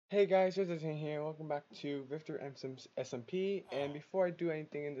Hey guys, Vivtorsing here. Welcome back to Vivtor SMP. And before I do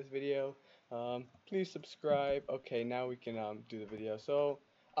anything in this video, please subscribe. Okay, now we can do the video. So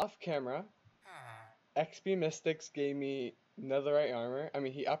off camera, XP Mystics gave me netherite armor. I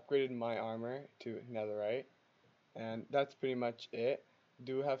mean, he upgraded my armor to netherite, and that's pretty much it.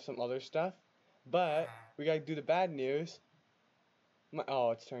 Do have some other stuff, but we gotta do the bad news.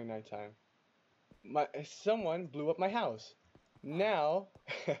 Oh, it's turning nighttime. Someone blew up my house. Now,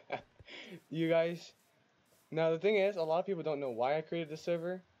 you guys. Now the thing is, a lot of people don't know why I created this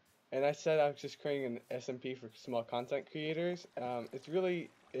server, and I said I was just creating an SMP for small content creators. It really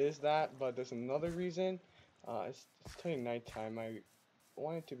is that, but there's another reason. It's turning nighttime. I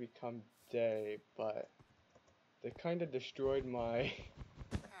want it to become day, but they kind of destroyed my.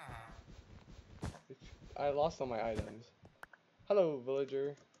 I lost all my items. Hello,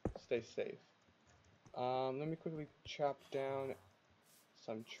 villager. Stay safe. Let me quickly chop down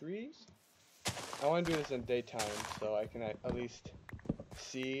some trees. I want to do this in daytime so I can at least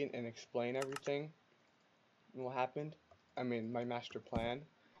see and explain everything and what happened. I mean, my master plan.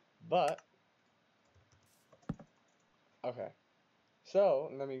 But, okay.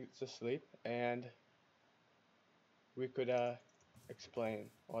 So, let me just sleep and we could explain.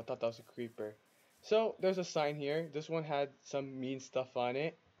 Oh, I thought that was a creeper. So, there's a sign here. This one had some mean stuff on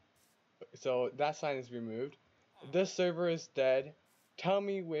it. So, that sign is removed. This server is dead. Tell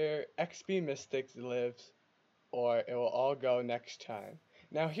me where XP Mystics lives, or it will all go next time.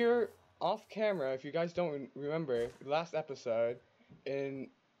 Now here, off camera, if you guys don't remember, last episode, in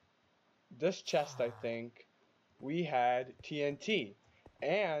this chest I think, we had TNT.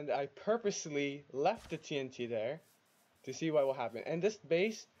 And I purposely left the TNT there to see what will happen. And this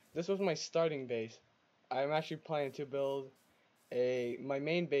base, this was my starting base. I'm actually planning to build my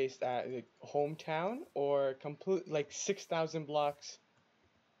main base at like hometown, or complete like 6,000 blocks.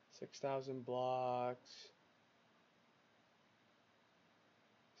 6,000 blocks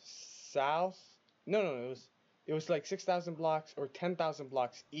south. No, it was like 6,000 blocks or 10,000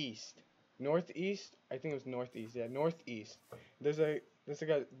 blocks east, northeast. I think it was northeast. Yeah, northeast. There's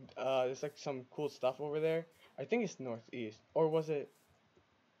like some cool stuff over there. I think it's northeast, or was it?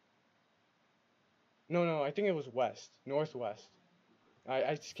 No, I think it was west, northwest.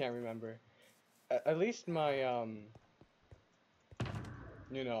 I just can't remember. At least my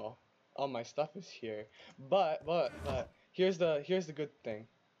you know, all my stuff is here. But here's the good thing.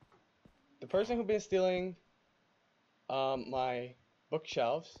 The person who's been stealing my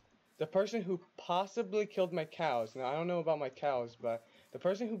bookshelves, the person who possibly killed my cows. Now I don't know about my cows, but the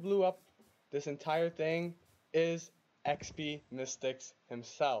person who blew up this entire thing is XP Mystics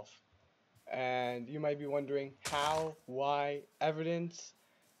himself. And you might be wondering how, why, evidence.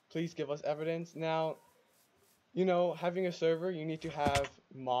 Please give us evidence. Now, you know, having a server, you need to have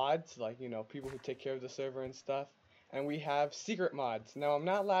mods, like, you know, people who take care of the server and stuff. And we have secret mods. Now, I'm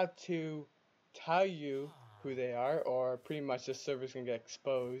not allowed to tell you who they are, or pretty much this server's gonna get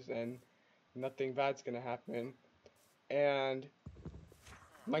exposed and nothing bad's gonna happen. And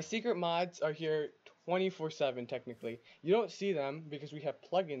my secret mods are here 24/7 technically. You don't see them because we have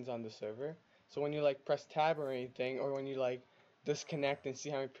plugins on the server. So when you like press tab or anything, or when you like disconnect and see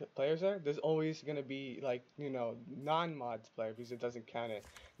how many players are, there's always gonna be like, you know, non-mods player, because it doesn't count it.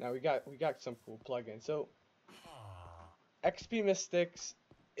 Now we got some cool plugins. So XP Mystics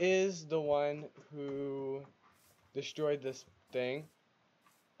is the one who destroyed this thing.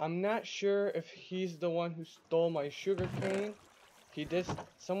 I'm not sure if he's the one who stole my sugarcane. He did.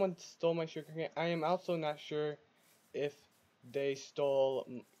 Someone stole my sugarcane. I am also not sure if they stole.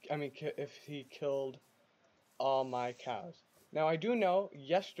 I mean, if he killed all my cows. Now I do know.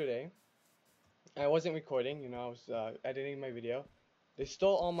 Yesterday, I wasn't recording. You know, I was editing my video. They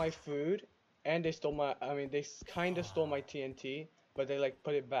stole all my food, and they stole my. I mean, they kind of stole my TNT, but they like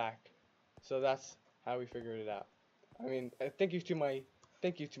put it back. So that's how we figured it out. I mean, thank you to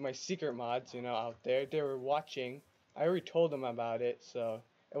my secret mods, you know, out there. They were watching. I already told them about it, so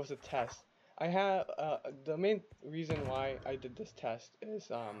it was a test. I have the main reason why I did this test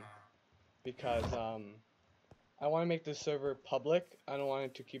is because I want to make this server public. I don't want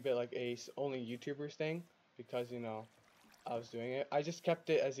it to keep it like a only YouTubers thing, because, you know, I was doing it. I just kept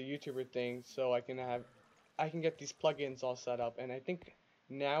it as a YouTuber thing so I can get these plugins all set up, and I think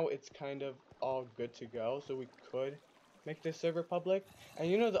now it's kind of all good to go, so we could make this server public.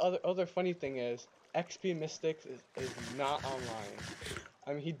 And you know, the other funny thing is XP Mystics is not online.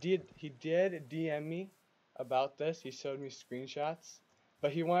 I mean, he did DM me about this. He showed me screenshots,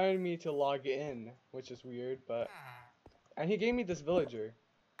 but he wanted me to log in, which is weird. And he gave me this villager.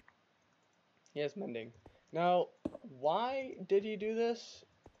 He has mending. Now, why did he do this?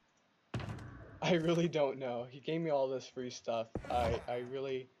 I really don't know. He gave me all this free stuff. I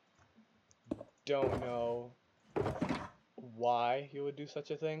really don't know why he would do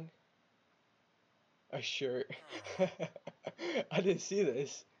such a thing. A shirt. I didn't see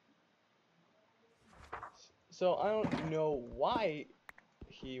this. So I don't know why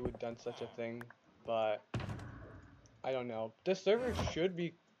he would done such a thing, but I don't know. The server should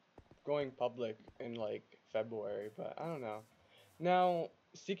be going public in like February, but I don't know. Now,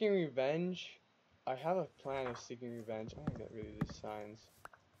 seeking revenge, I have a plan of seeking revenge. I'm gonna get rid of these signs.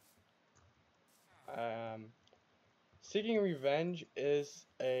 Seeking revenge is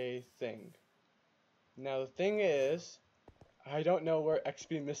a thing. Now the thing is, I don't know where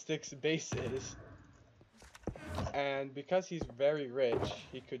XP Mystic's base is, and because he's very rich,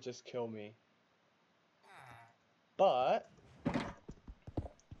 he could just kill me. But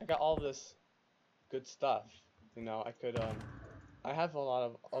I got all this good stuff, you know. I have a lot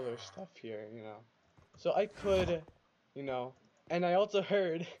of other stuff here, you know. So I could, you know, and I also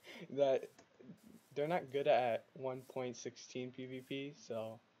heard that they're not good at 1.16 PvP,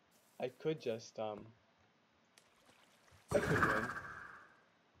 so I could just, I could win.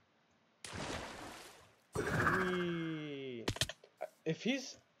 Whee! If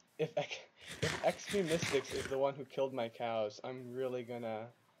XP Mystics is the one who killed my cows, I'm gonna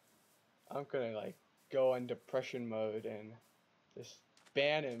like go in depression mode and just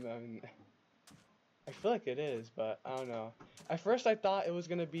ban him. I mean, I feel like it is, but I don't know. At first I thought it was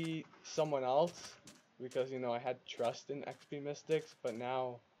gonna be someone else because, you know, I had trust in XP Mystics, but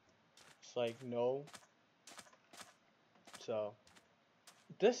now it's like no. So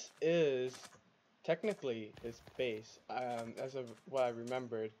this is technically his base, as of what I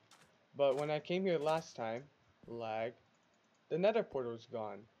remembered. But when I came here last time, lag, the nether portal was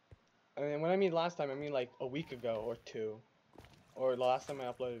gone. I mean, when I mean last time, I mean like a week ago or two. Or the last time I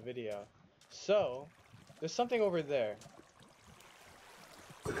uploaded a video. So, there's something over there.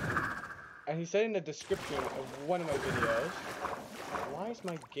 And he said in the description of one of my videos, why is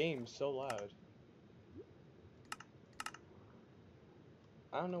my game so loud?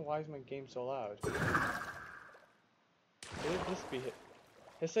 I don't know why is my game so loud. Could this be it?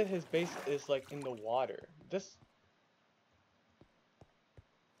 He said his base is like in the water. This...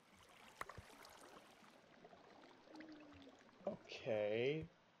 Okay.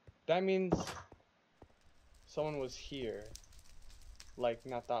 That means someone was here. Like,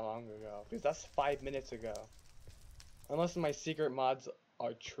 not that long ago. Because that's 5 minutes ago. Unless my secret mods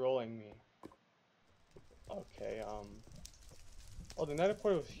are trolling me. Okay, oh, the nether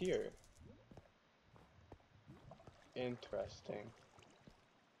portal was here. Interesting.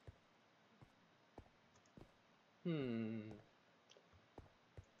 I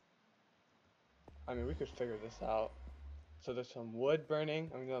mean, we could figure this out. So there's some wood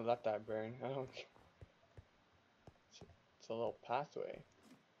burning. I'm gonna let that burn. I don't care. It's a little pathway.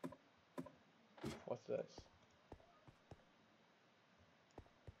 What's this?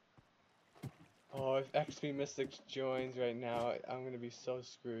 Oh, if XP Mystics joins right now, I'm gonna be so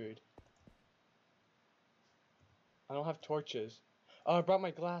screwed. I don't have torches. Oh, I brought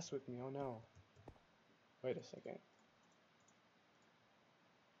my glass with me. Oh no. Wait a second.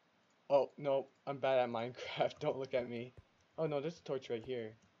 Oh, no. I'm bad at Minecraft. Don't look at me. Oh no, there's a torch right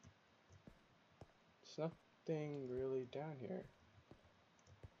here. There's nothing really down here.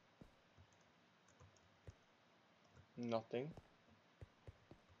 Nothing.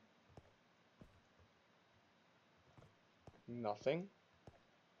 Nothing.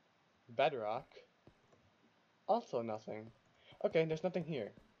 Bedrock. Also nothing. Okay, there's nothing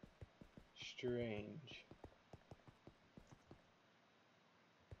here. Strange.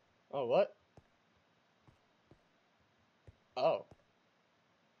 Oh, what? Oh.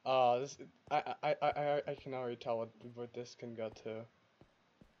 This I can already tell what this can go to.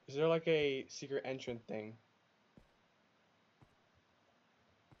 Is there like a secret entrance thing?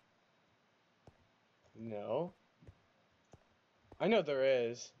 No. I know there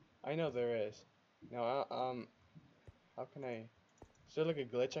is. I know there is. Now, how can I? Is there like a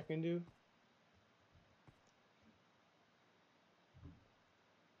glitch I can do?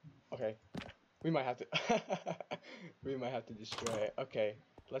 Okay. We might have to. We might have to destroy it. Okay.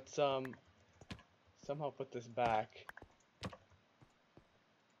 Let's somehow put this back.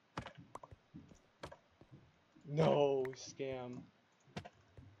 No, scam.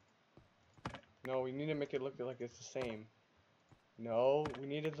 No, we need to make it look like it's the same. No, we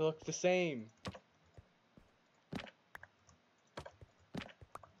need it to look the same.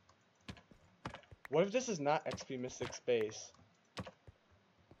 What if this is not XP Mystic Space?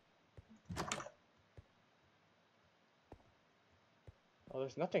 Oh,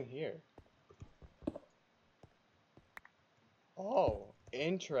 there's nothing here. Oh,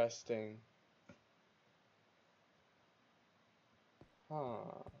 interesting. Huh.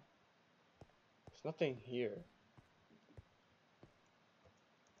 There's nothing here.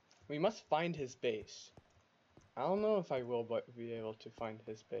 We must find his base. I don't know if I will be able to find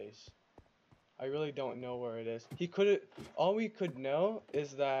his base. I really don't know where it is. He could've, all we could know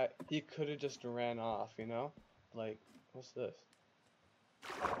is that he could've just ran off, you know? Like, what's this?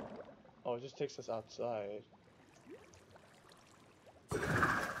 Oh, it just takes us outside.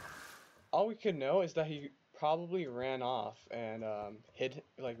 All we could know is that he probably ran off and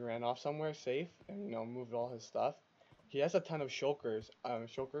ran off somewhere safe and, you know, moved all his stuff. He has a ton of shulkers,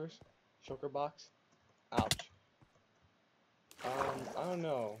 shulker box. Ouch. I don't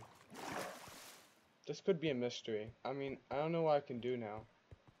know. This could be a mystery. I mean, I don't know what I can do now.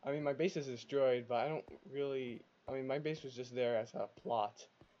 I mean, my base is destroyed, but I don't really... I mean, my base was just there as a plot,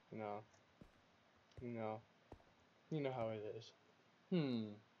 you know. You know. You know how it is.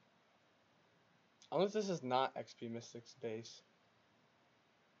 Unless this is not XP Mystic's base.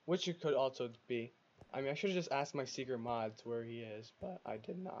 Which it could also be. I mean, I should have just asked my secret mods where he is, but I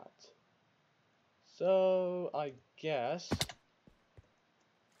did not. So, I guess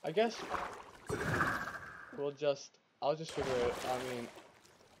I'll just figure it. I mean,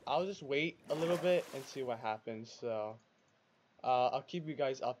 I'll just wait a little bit and see what happens. So, I'll keep you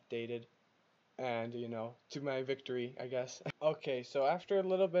guys updated, and you know, to my victory, I guess. Okay, so after a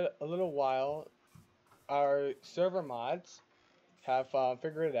little while, our server mods have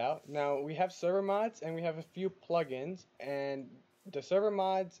figured it out. Now we have server mods and we have a few plugins, and the server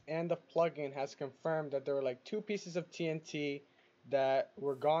mods and the plugin has confirmed that there were like 2 pieces of TNT that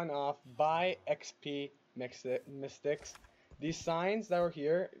were gone off by XP Mystics. These signs that were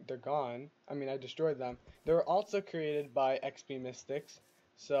here, they're gone. I mean, I destroyed them. They were also created by XP Mystics.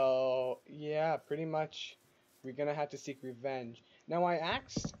 So yeah, pretty much we're gonna have to seek revenge. Now I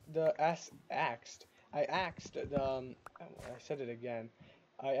asked the I said it again.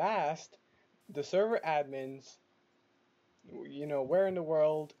 I asked the server admins, you know, where in the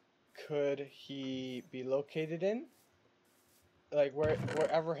world could he be located in? Like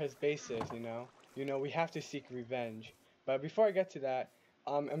wherever his base is, you know. You know, we have to seek revenge. But before I get to that,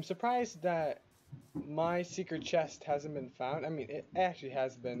 I'm surprised that my secret chest hasn't been found. I mean, it actually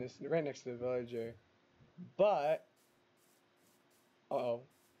has been. It's right next to the villager. But, uh-oh,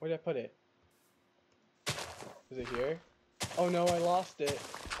 where did I put it? Is it here? Oh no, I lost it.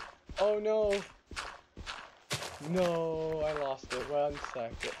 Oh no. No, I lost it. 1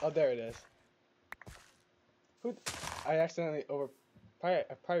 second. Oh, there it is. I accidentally I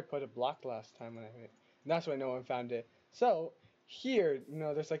probably put a block last time when I hit it. And that's why no one found it. So, here, you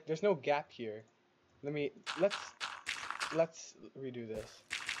know, there's no gap here. Let's redo this.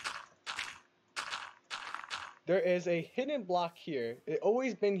 There is a hidden block here. It's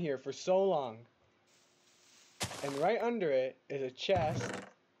always been here for so long. And right under it is a chest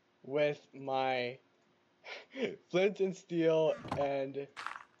with my flint and steel and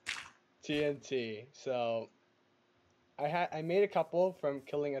TNT. So I made a couple from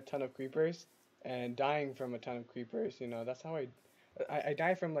killing a ton of creepers and dying from a ton of creepers. You know, that's how I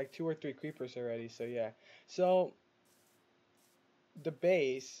died from like 2 or 3 creepers already. So yeah. So the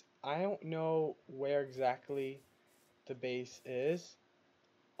base, I don't know where exactly the base is.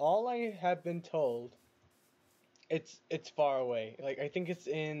 All I have been told, it's far away. Like, I think it's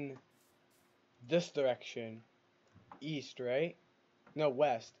in this direction. East, right? No,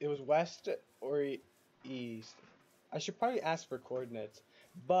 west. It was west or east. I should probably ask for coordinates.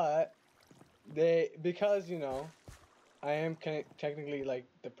 But because, you know, I am technically like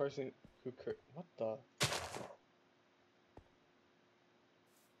the person who what the?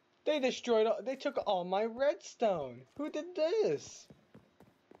 They took all my redstone. Who did this?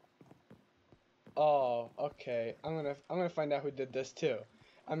 Oh, okay. I'm gonna find out who did this too.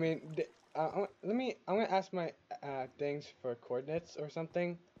 I mean, I'm gonna ask my things for coordinates or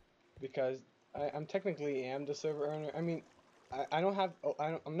something, because I'm technically am the server owner. I mean, I don't have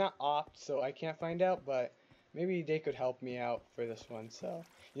I'm not opt, so I can't find out, but maybe they could help me out for this one. So,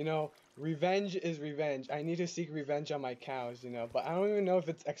 you know, revenge is revenge. I need to seek revenge on my cows, you know, but I don't even know if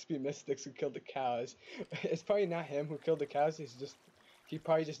it's XP Mystics who killed the cows. It's probably not him who killed the cows. He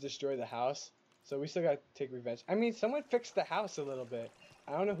probably just destroyed the house. So we still gotta take revenge. I mean, someone fixed the house a little bit.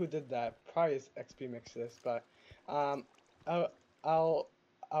 I don't know who did that. Probably is XP Mixes, but I'll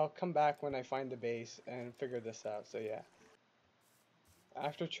I'll come back when I find the base and figure this out. So yeah.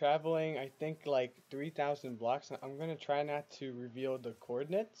 After traveling, I think like 3,000 blocks, I'm gonna try not to reveal the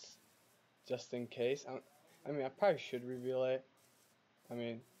coordinates, just in case. I mean, I probably should reveal it. I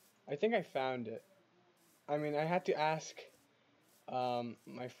mean, I think I found it. I mean, I had to ask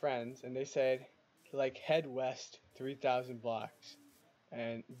my friends, and they said, like, head west 3,000 blocks,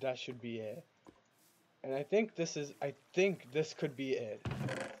 and that should be it. And I think this could be it.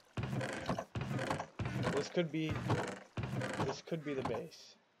 This could be the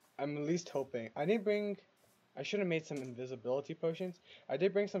base. I'm at least hoping. I should have made some invisibility potions. I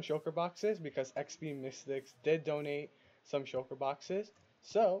did bring some shulker boxes because XP Mystics did donate some shulker boxes.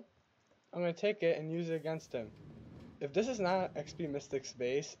 So, I'm going to take it and use it against him. If this is not XP Mystics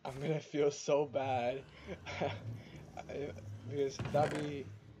base, I'm going to feel so bad. Because that'd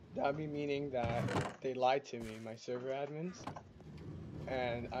be meaning that they lied to me, my server admins.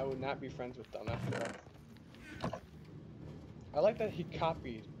 And I would not be friends with them after that. I like that he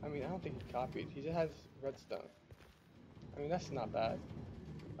copied. I mean, I don't think he copied. He just has redstone. I mean, that's not bad.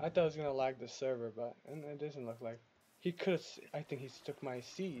 I thought it was gonna lag the server, but it doesn't look like. He could've. I think he took my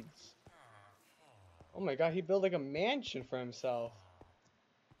seeds. Oh my god, he built like a mansion for himself.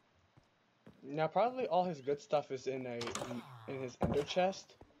 Now, probably all his good stuff is in his ender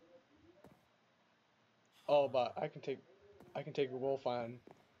chest. Oh, but I can take Wolf on.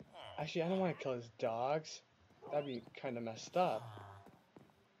 Actually, I don't want to kill his dogs. That'd be kind of messed up.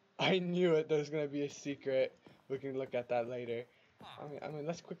 I knew it. There's gonna be a secret. We can look at that later. I mean,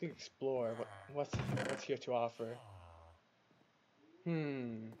 let's quickly explore what's here to offer.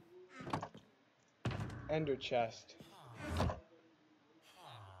 Ender chest.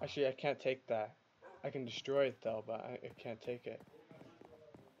 Actually, I can't take that. I can destroy it though, but I can't take it.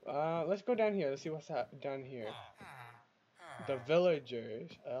 Let's go down here. Let's see what's down here. The villagers.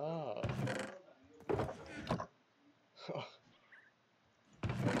 Oh.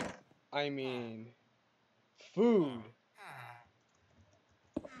 I mean, food.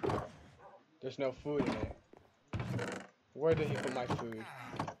 There's no food in it. Where did he put my food?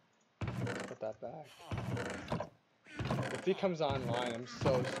 Let's put that back. If he comes online, I'm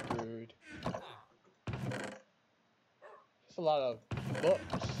so screwed. There's a lot of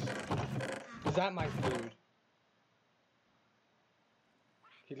books. Is that my food?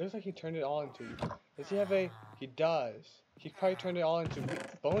 He looks like he turned it all into... Does he have a... He does. He probably turned it all into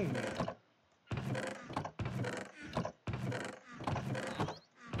bone meal.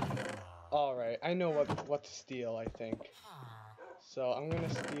 Alright, I know what to steal, I think. So, I'm gonna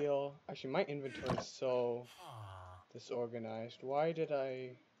steal... Actually, my inventory is so disorganized. Why did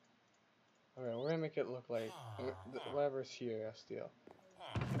I... Alright, we're gonna make it look like... Whatever's here, I'll steal.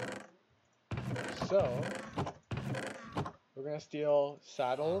 So... We're gonna steal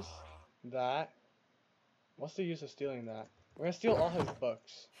saddles, that. What's the use of stealing that? We're gonna steal all his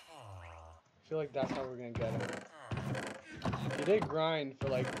books. I feel like that's how we're gonna get him. He did grind for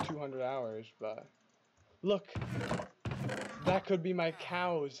like 200 hours, but... Look! That could be my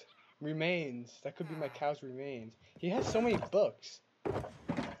cow's remains. That could be my cow's remains. He has so many books.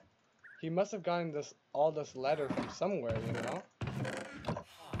 He must have gotten all this letter from somewhere, you know?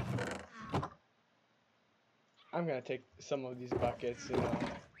 I'm gonna take some of these buckets, you know.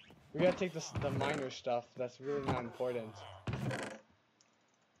 We gotta take the minor stuff that's really not important.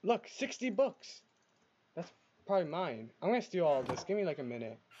 Look, 60 books! That's probably mine. I'm gonna steal all of this. Give me like a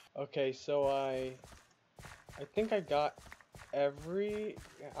minute. Okay, so I think I got I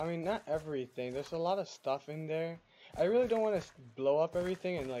mean, not everything. There's a lot of stuff in there. I really don't want to blow up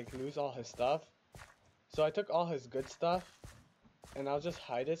everything and like lose all his stuff. So I took all his good stuff and I'll just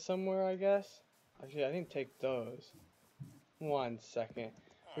hide it somewhere, I guess. Actually, I didn't take those. 1 second.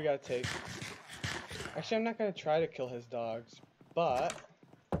 We gotta take... Actually, I'm not gonna try to kill his dogs, but...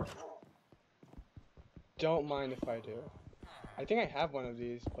 Don't mind if I do. I think I have one of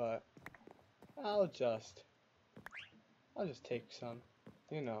these, but... I'll just take some.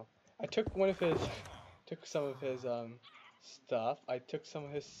 You know. I took some of his, stuff. I took some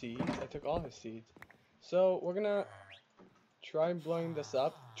of his seeds. I took all his seeds. So, we're gonna... try blowing this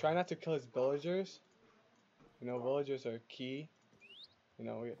up. Try not to kill his villagers. You know, villagers are key. You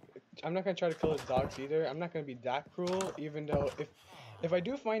know, I'm not gonna try to kill his dogs either. I'm not gonna be that cruel, even though if I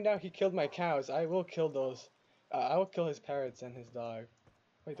do find out he killed my cows, I will kill those. I will kill his parrots and his dog.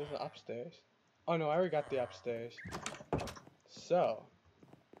 Wait, there's an upstairs. Oh no, I already got the upstairs. So,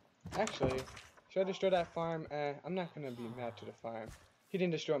 actually, should I destroy that farm? I'm not gonna be mad to the farm. He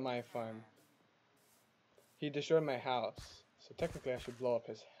didn't destroy my farm. He destroyed my house. So technically I should blow up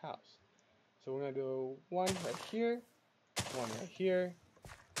his house. So we're gonna do one right here, one right here,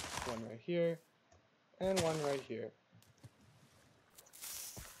 one right here, and one right here.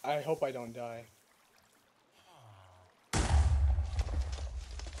 I hope I don't die.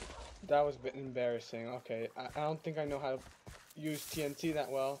 That was a bit embarrassing. Okay, I don't think I know how to use TNT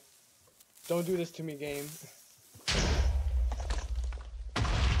that well. Don't do this to me, game.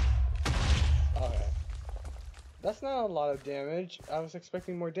 That's not a lot of damage. I was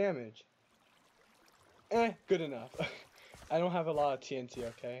expecting more damage. Good enough. I don't have a lot of TNT,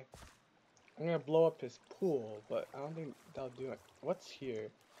 okay? I'm gonna blow up his pool, but I don't think that'll do it. What's here?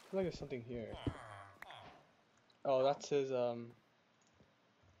 I feel like there's something here. Oh, that's his,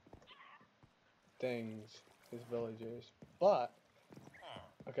 things. His villagers. But,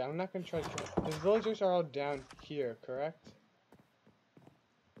 okay, I'm not gonna try to kill. His villagers are all down here, correct?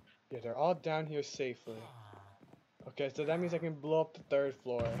 Yeah, they're all down here safely. Okay, so that means I can blow up the 3rd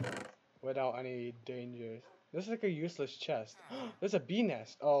floor without any dangers. This is like a useless chest. There's a bee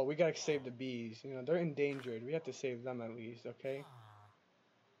nest. Oh, we gotta save the bees. You know, they're endangered. We have to save them at least, okay?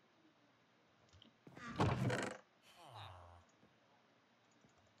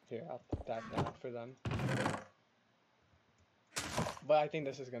 Here, I'll put that down for them. But I think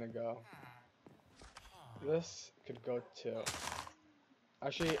this is gonna go. This could go too.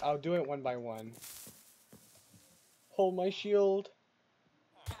 Actually, I'll do it one by one. Hold my shield.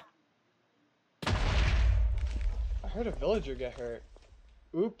 I heard a villager get hurt.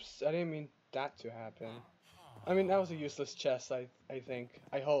 Oops, I didn't mean that to happen. I mean, that was a useless chest, I think.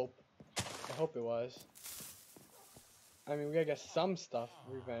 I hope. I hope it was. I mean, we gotta get some stuff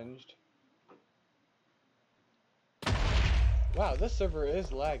revenged. Wow, this server is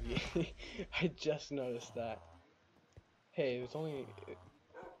laggy. I just noticed that. Hey, there's only...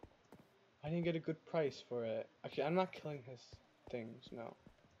 I didn't get a good price for it. Actually, I'm not killing his things, no.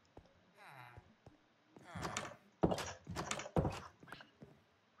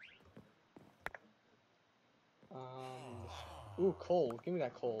 Ooh, coal. Give me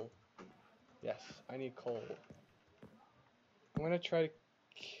that coal. Yes, I need coal. I'm gonna try to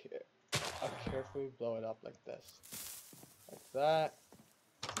I'll carefully blow it up like this. Like that.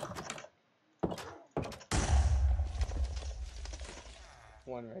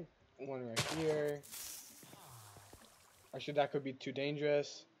 One right here. Actually, that could be too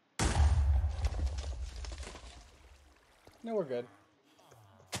dangerous. No, we're good.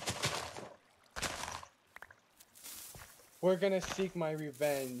 We're gonna seek my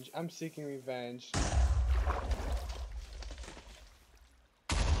revenge. I'm seeking revenge.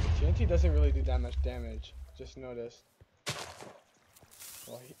 TNT doesn't really do that much damage. Just noticed.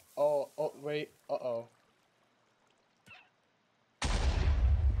 Well, oh, wait. Uh-oh.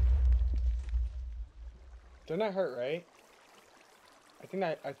 They're not hurt, right? I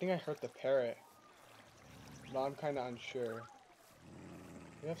think I hurt the parrot. But I'm kind of unsure.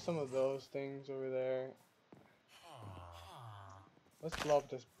 We have some of those things over there. Let's blow up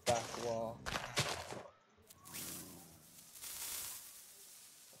this back wall.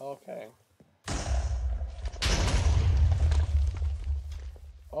 Okay.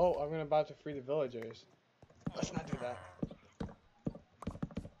 Oh, I'm about to free the villagers. Let's not do that.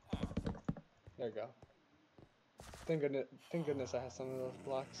 There we go. Thank goodness I have some of those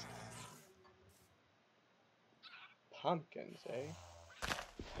blocks. Pumpkins, eh?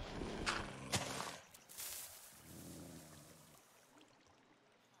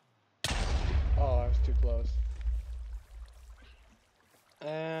 Oh, I was too close.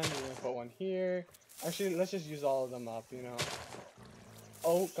 And we're gonna put one here. Actually, let's just use all of them up, you know.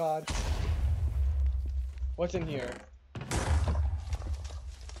 Oh god. What's in here? I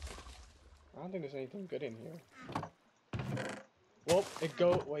don't think there's anything good in here. Well,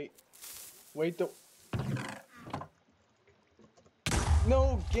 wait the...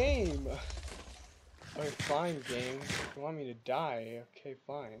 No, game! Okay, fine, game. If you want me to die, okay,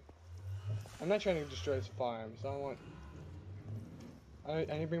 fine. I'm not trying to destroy his farm, so I don't want... I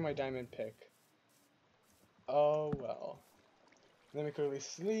need to bring my diamond pick. Oh, well. Let me quickly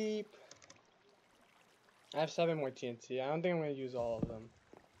sleep. I have 7 more TNT. I don't think I'm going to use all of them.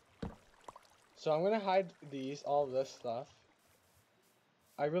 So I'm going to hide all of this stuff.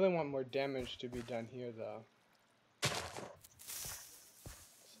 I really want more damage to be done here, though.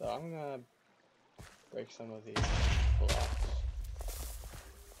 So I'm going to break some of these blocks.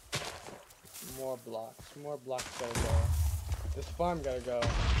 More blocks gotta go. This farm gotta go.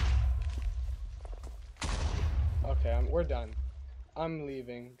 Okay, we're done. I'm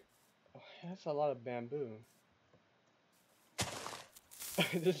leaving. Oh, that's a lot of bamboo.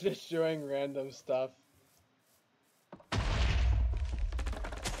 Just destroying random stuff.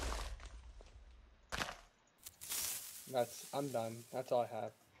 I'm done. That's all I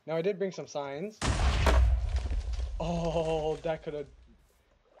have. Now I did bring some signs. Oh, that could have...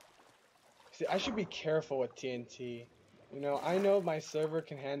 See, I should be careful with TNT. You know, I know my server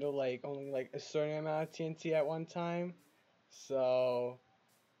can handle only a certain amount of TNT at one time. So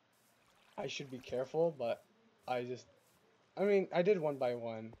I should be careful, but I mean, I did one by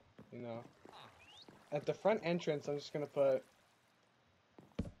one, you know. at the front entrance, I'm just gonna put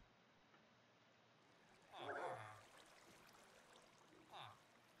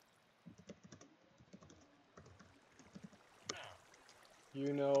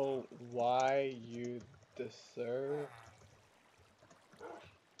you know why you deserve.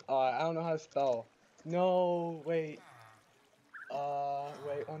 I don't know how to spell. No, wait.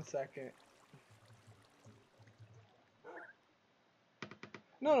 Wait 1 second.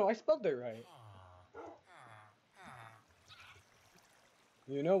 No, I spelled it right.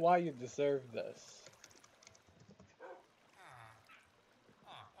 You know why you deserve this.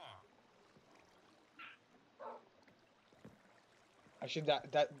 I should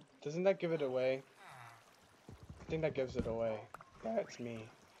that doesn't that give it away? I think that gives it away. That's me.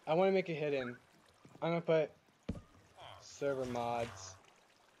 I want to make it hidden. I'm gonna put server mods.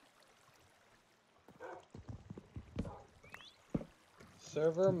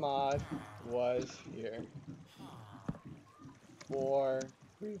 Server mod was here for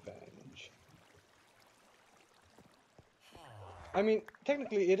revenge. I mean,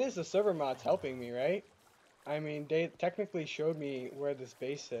 technically it is the server mods helping me, right? I mean, they technically showed me where this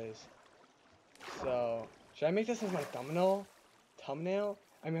base is. So, should I make this as my thumbnail? Thumbnail?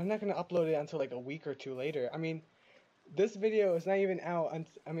 I mean, I'm not gonna upload it until like a week or two later. I mean, this video is not even out.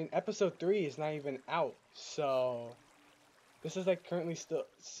 I mean, episode 3 is not even out. So, this is like currently still.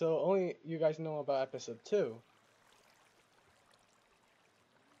 So, only you guys know about episode 2.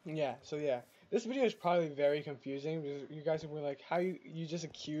 Yeah, so yeah. This video is probably very confusing because you guys were like, how you just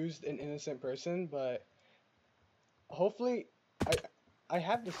accused an innocent person, but hopefully, I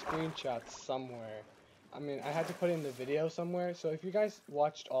have the screenshots somewhere. I mean, I had to put it in the video somewhere, so if you guys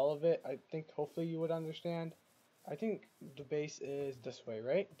watched all of it, I think hopefully you would understand. I think the base is this way,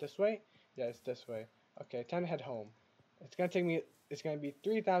 right? This way? Yeah, it's this way. Okay, time to head home. It's gonna be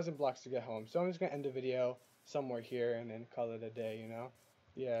 3,000 blocks to get home, so I'm just gonna end the video somewhere here and then call it a day, you know?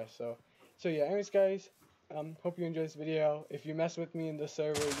 Yeah, so yeah, anyways guys, hope you enjoyed this video. If you mess with me in the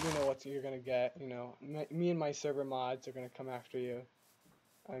server, you know what you're gonna get, you know. Me and my server mods are gonna come after you.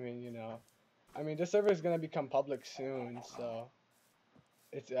 I mean, you know. I mean, this server is gonna become public soon, so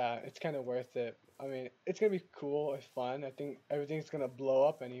it's kind of worth it. I mean, it's gonna be cool and fun. I think everything's gonna blow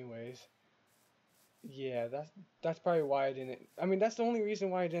up anyways. Yeah, that's probably why I didn't. I mean, that's the only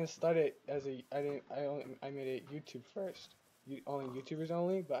reason why I didn't start it as a. I made it YouTube first. Only YouTubers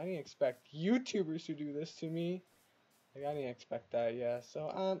only, but I didn't expect YouTubers to do this to me. Like, I didn't expect that. Yeah.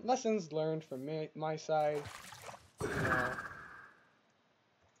 So lessons learned from my side. You know,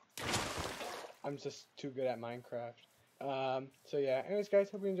 I'm just too good at Minecraft. So yeah, anyways guys,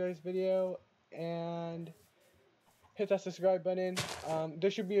 hope you enjoyed this video, and hit that subscribe button.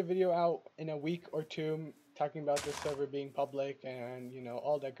 There should be a video out in a week or two talking about this server being public and, you know,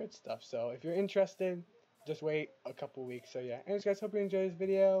 all that good stuff. So if you're interested, just wait a couple weeks. So yeah, anyways guys, hope you enjoyed this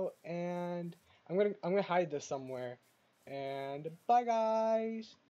video, and I'm gonna hide this somewhere, and bye guys.